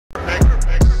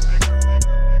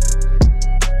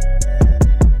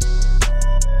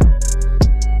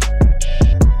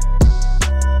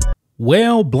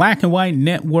Well, Black and White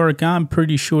Network, I'm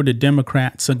pretty sure the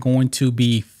Democrats are going to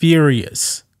be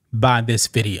furious by this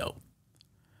video.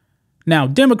 Now,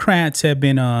 Democrats have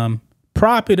been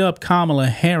propping up Kamala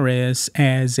Harris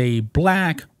as a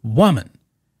black woman.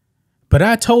 But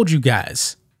I told you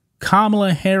guys,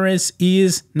 Kamala Harris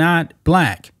is not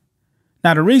black.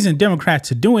 Now, the reason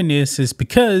Democrats are doing this is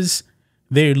because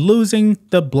they're losing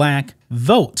the black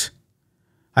vote.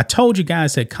 I told you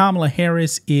guys that Kamala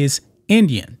Harris is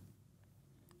Indian.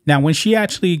 Now, when she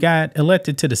actually got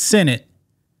elected to the Senate,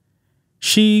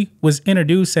 she was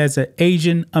introduced as an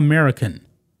Asian American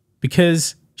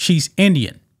because she's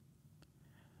Indian.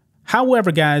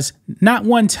 However, guys, not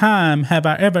one time have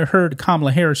I ever heard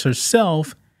Kamala Harris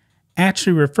herself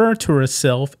actually refer to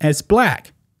herself as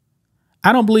black.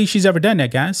 I don't believe she's ever done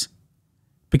that, guys,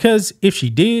 because if she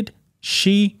did,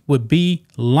 she would be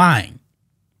lying.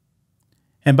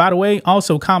 And by the way,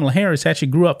 also Kamala Harris actually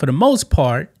grew up for the most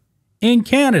part in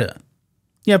Canada.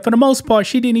 Yeah, for the most part,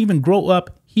 she didn't even grow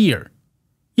up here.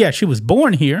 Yeah, she was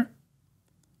born here,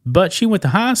 but she went to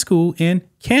high school in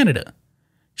Canada.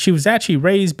 She was actually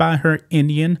raised by her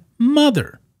Indian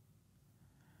mother.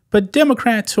 But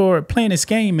Democrats are playing this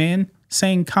game, man,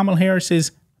 saying Kamala Harris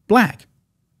is black.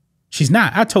 She's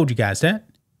not. I told you guys that.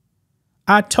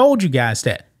 I told you guys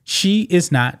that. She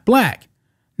is not black.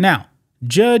 Now,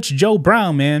 Judge Joe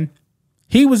Brown, man,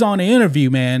 he was on the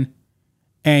interview, man,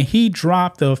 and he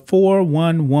dropped the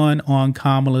 411 on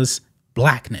Kamala's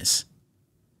blackness.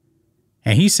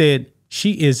 And he said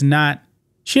she doesn't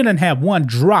have one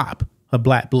drop of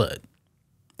black blood.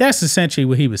 That's essentially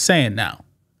what he was saying now.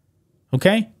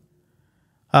 Okay?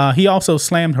 He also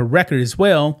slammed her record as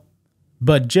well.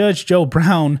 But Judge Joe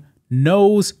Brown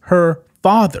knows her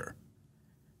father.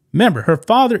 Remember, her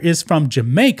father is from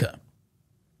Jamaica.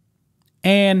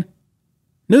 And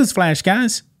newsflash,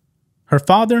 guys, her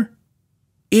father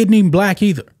isn't even black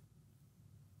either.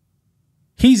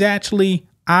 He's actually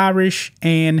Irish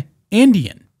and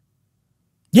Indian.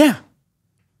 Yeah.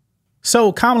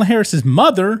 So Kamala Harris's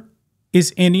mother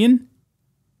is Indian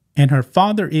and her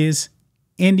father is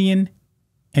Indian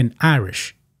and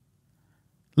Irish.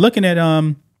 Looking at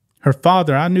her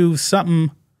father, I knew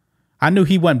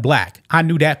he wasn't black. I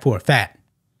knew that for a fact.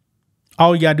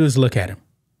 All you gotta do is look at him.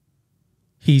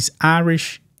 He's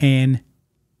Irish and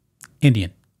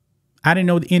Indian. I didn't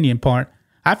know the Indian part.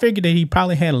 I figured that he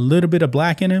probably had a little bit of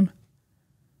black in him,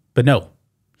 but no,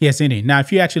 he has Indian. Now,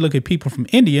 if you actually look at people from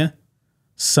India,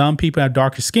 some people have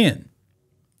darker skin.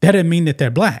 That doesn't mean that they're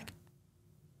black.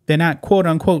 They're not quote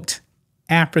unquote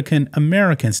African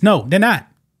Americans. No, they're not.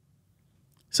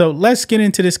 So let's get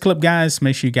into this clip, guys.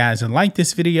 Make sure you guys like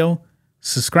this video,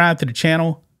 subscribe to the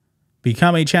channel,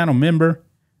 become a channel member,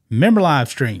 live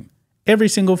stream every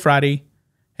single Friday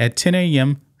at 10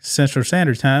 a.m. Central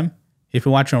Standard Time. If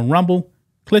you're watching on Rumble,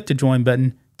 click the join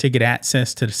button to get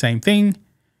access to the same thing.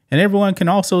 And everyone can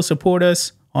also support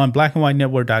us on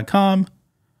blackandwhitenetwork.com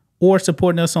or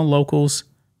supporting us on Locals,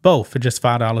 both for just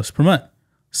 $5 per month.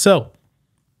 So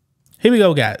here we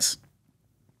go, guys.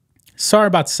 Sorry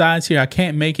about the size here. I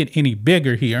can't make it any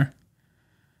bigger here.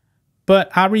 But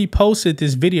I reposted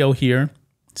this video here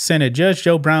saying that Judge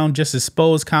Joe Brown just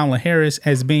exposed Kamala Harris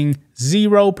as being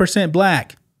 0%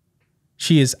 black.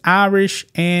 She is Irish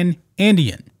and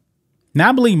Indian. Now,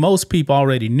 I believe most people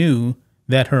already knew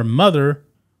that her mother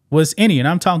was Indian.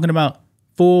 I'm talking about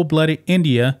full-blooded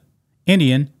Indian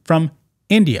from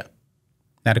India.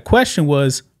 Now, the question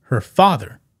was her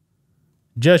father.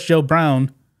 Judge Joe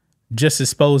Brown just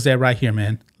exposed that right here,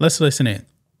 man. Let's listen in.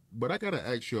 But I got to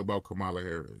ask you about Kamala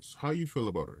Harris. How you feel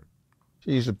about her?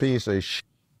 She's a piece of shit.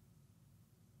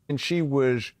 And she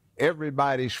was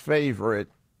everybody's favorite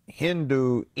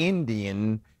Hindu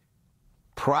Indian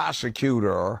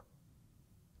prosecutor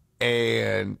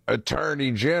and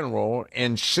attorney general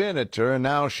and senator, and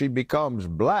now she becomes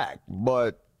black.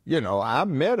 But, you know, I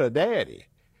met her daddy,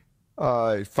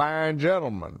 fine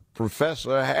gentleman,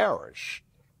 Professor Harris.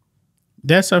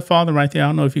 That's her father right there. I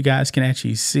don't know if you guys can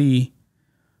actually see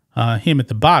him at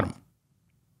the bottom.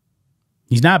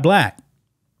 He's not black.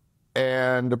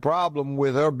 And the problem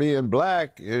with her being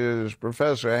black is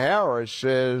Professor Harris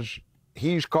says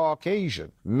he's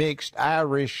Caucasian, mixed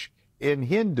Irish and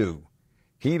Hindu.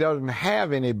 He doesn't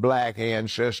have any black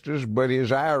ancestors, but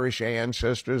his Irish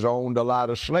ancestors owned a lot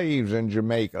of slaves in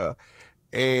Jamaica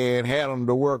and had them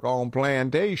to work on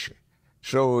plantation.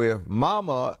 So if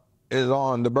mama is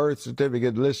on the birth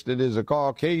certificate listed as a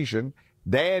Caucasian,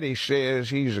 daddy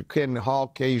says he's a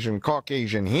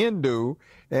Caucasian Hindu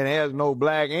and has no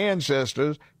black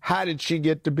ancestors, how did she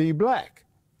get to be black?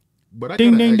 But I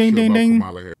ding, gotta ding, ask ding, you ding, about ding.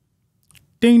 Kamala Harris.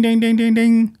 Ding, ding, ding, ding,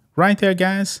 ding. Right there,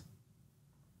 guys.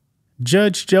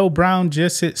 Judge Joe Brown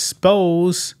just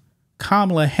exposed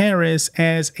Kamala Harris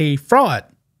as a fraud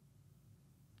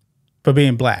for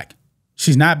being black.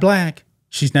 She's not black.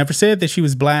 She's never said that she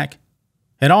was black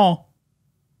at all.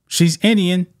 She's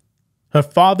Indian. Her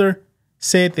father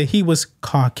said that he was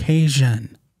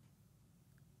Caucasian.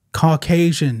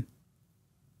 Caucasian.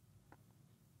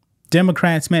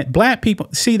 Democrats meant black people.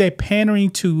 See, they're pandering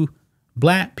to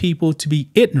black people to be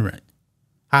ignorant.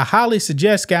 I highly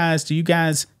suggest, guys, do you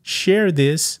guys share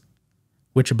this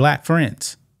with your black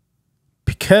friends,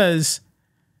 because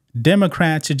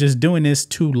Democrats are just doing this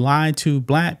to lie to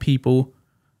black people,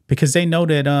 because they know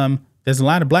that there's a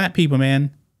lot of black people,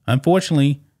 man,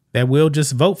 unfortunately, that will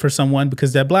just vote for someone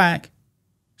because they're black.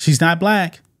 She's not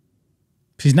black.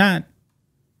 She's not.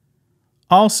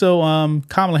 Also,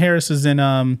 Kamala Harris is in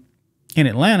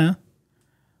Atlanta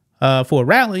for a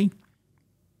rally,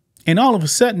 and all of a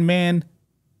sudden, man,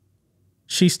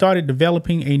 she started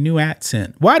developing a new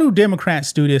accent. Why do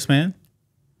Democrats do this, man?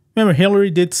 Remember Hillary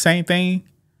did the same thing?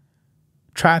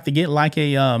 Tried to get like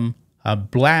a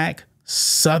black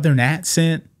Southern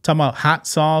accent, talking about hot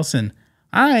sauce and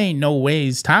I ain't no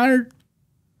ways tired.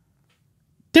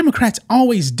 Democrats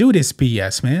always do this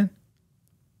BS, man.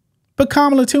 But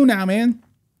Kamala too now, man.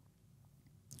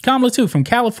 Kamala too, from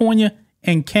California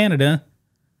and Canada.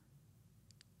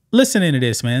 Listening to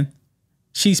this, man.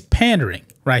 She's pandering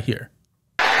right here.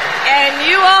 And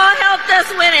you all helped us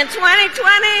win in 2020,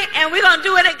 and we're going to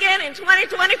do it again in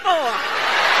 2024.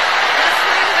 Yes,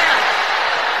 we will.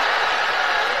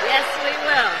 Yes, we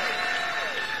will.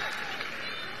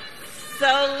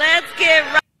 So let's get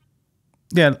right.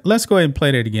 Yeah, let's go ahead and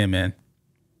play that again, man.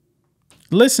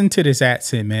 Listen to this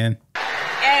accent, man.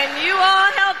 And you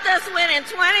all helped us win in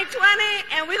 2020,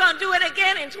 and we're going to do it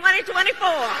again in 2024.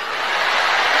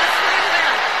 Yes, we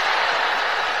will.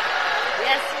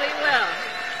 Yes, we will.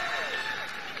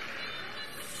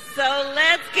 So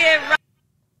let's get right.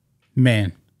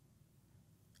 Man,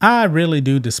 I really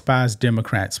do despise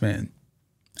Democrats, man.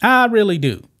 I really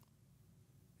do.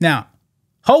 Now,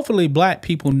 hopefully black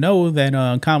people know that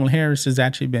Kamala Harris has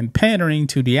actually been pandering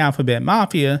to the alphabet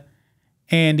mafia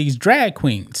and these drag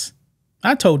queens.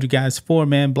 I told you guys before,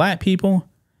 man, black people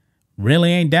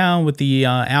really ain't down with the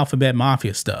alphabet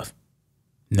mafia stuff.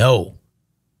 No.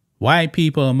 White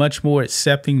people are much more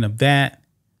accepting of that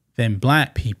than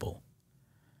black people.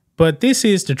 But this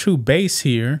is the true base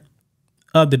here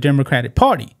of the Democratic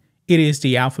Party. It is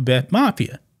the alphabet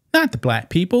mafia, not the black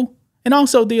people, and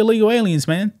also the illegal aliens,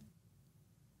 man.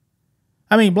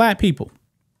 I mean, black people,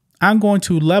 I'm going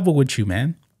to level with you,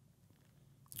 man.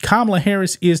 Kamala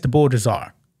Harris is the border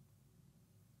czar.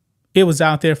 It was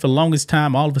out there for the longest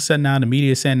time. All of a sudden now the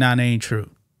media is saying, nah, that ain't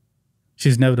true.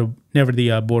 She's never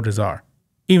the border czar,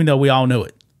 even though we all know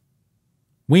it.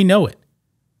 We know it.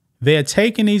 They're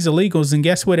taking these illegals, and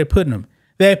guess where they're putting them?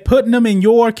 They're putting them in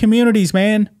your communities,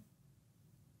 man.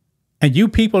 And you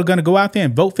people are going to go out there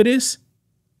and vote for this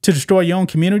to destroy your own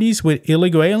communities with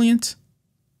illegal aliens?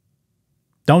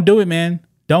 Don't do it, man.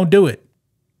 Don't do it.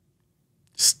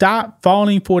 Stop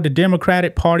falling for the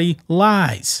Democratic Party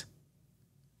lies.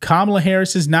 Kamala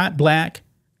Harris is not black.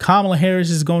 Kamala Harris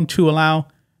is going to allow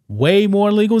way more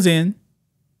illegals in.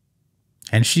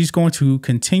 And she's going to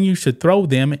continue to throw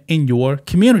them in your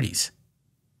communities.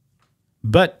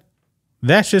 But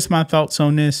that's just my thoughts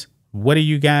on this. What do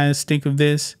you guys think of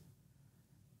this?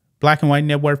 Black and White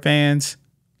Network fans,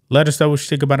 let us know what you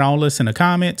think about all this in the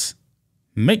comments.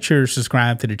 Make sure to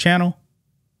subscribe to the channel.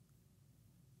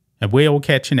 And we'll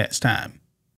catch you next time.